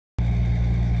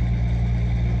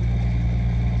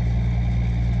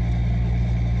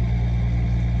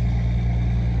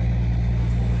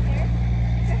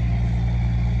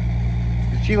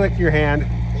she lick your hand?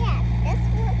 Yeah, this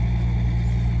one.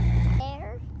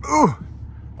 There. Ooh!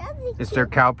 That's Is there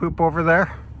cow poop over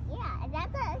there? Yeah,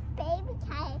 that's a baby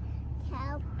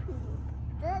cow poop.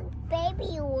 The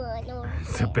baby one over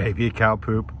It's there. a baby cow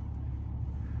poop.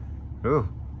 Ooh,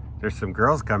 there's some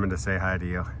girls coming to say hi to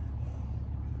you.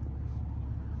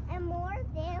 And more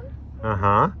of them.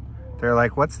 Uh-huh. They're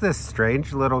like, what's this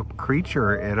strange little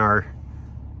creature in our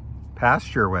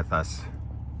pasture with us?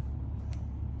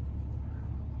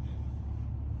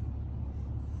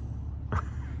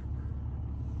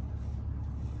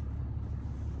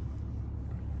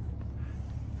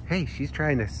 Hey, she's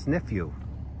trying to sniff you.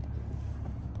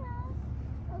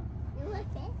 Oh, you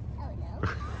want this? Oh,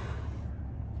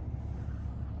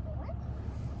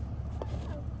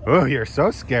 no. Oh, you're so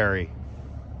scary.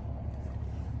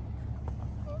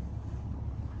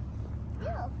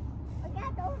 No, I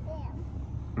got those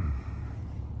them.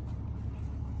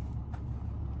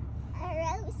 I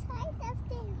rose high up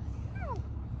there. Hi.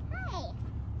 Hi.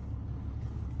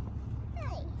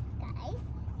 Hi, guys.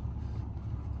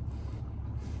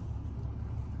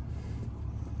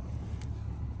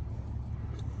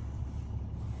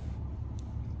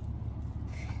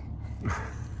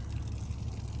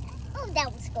 Oh,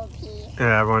 that was go pee.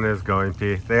 Yeah, everyone is going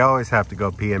pee. They always have to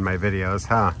go pee in my videos,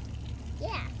 huh?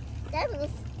 Yeah, that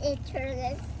was it turned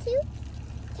us to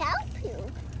cow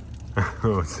poop.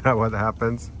 Oh, is that what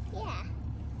happens? Yeah.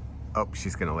 Oh,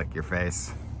 she's gonna lick your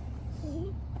face.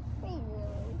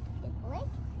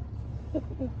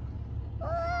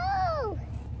 Whoa!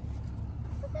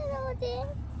 Look at all that.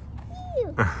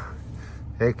 Ew.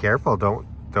 Hey, careful!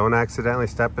 Don't accidentally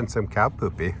step in some cow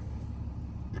poopy.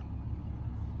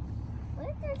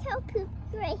 Where's the cow poop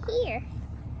right here?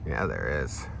 Yeah, there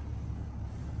is.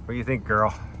 What do you think,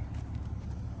 girl?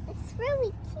 It's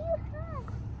really cute, huh?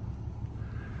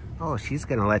 Oh, she's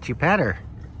gonna let you pet her.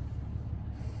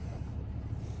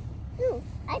 Ooh,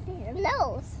 I bit her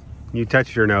nose. You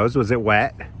touched her nose. Was it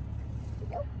wet?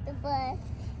 Nope, but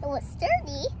it was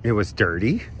dirty. It was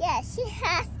dirty. Yeah, she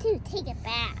has to take a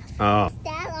bath. Oh,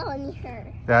 Stand on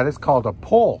her. that is called a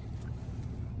pull.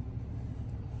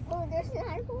 Oh, there's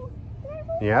another one.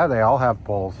 Yeah, they all have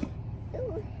pulls.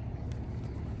 Ooh.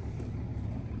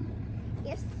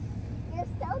 You're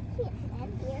so cute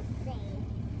and you're saying.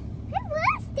 Hey,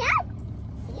 what's that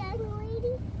young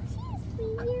lady? She's 3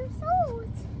 years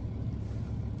old.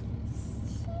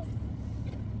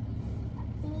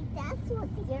 See, that's what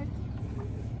you're.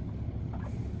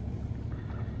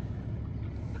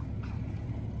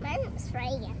 My name's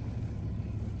Reagan.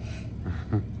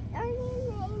 Our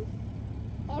name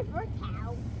Heifer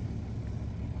Cow.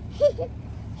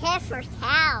 Heifer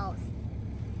cows.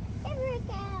 Heifer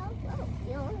cow. Oh,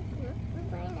 you want to look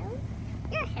my nose?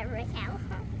 You're a heifer cow,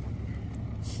 huh?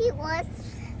 She was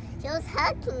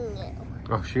hugging you.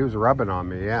 Oh, she was rubbing on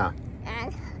me, yeah.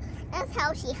 And that's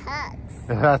how she hugs.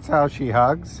 That's how she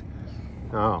hugs?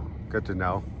 Oh, good to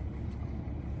know.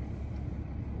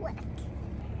 What?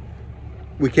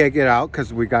 We can't get out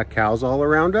because we got cows all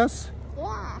around us?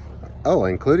 Yeah. Oh,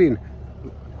 including,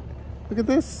 look at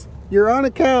this. You're on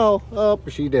a cow. Oh,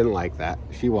 she didn't like that.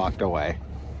 She walked away.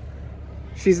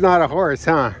 She's not a horse,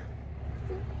 huh?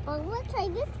 But what's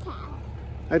like this cow?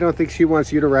 I don't think she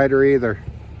wants you to ride her either.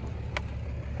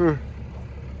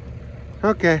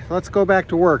 Okay, let's go back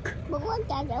to work. But look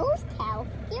at those cows.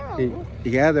 They're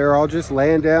Yeah, they're all just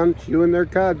laying down, chewing their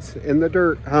cuds in the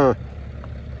dirt, huh?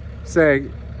 Say,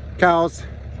 cows,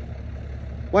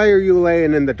 why are you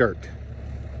laying in the dirt?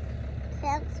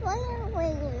 That's why I'm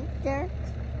laying dirt.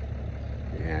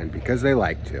 And because they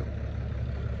like to.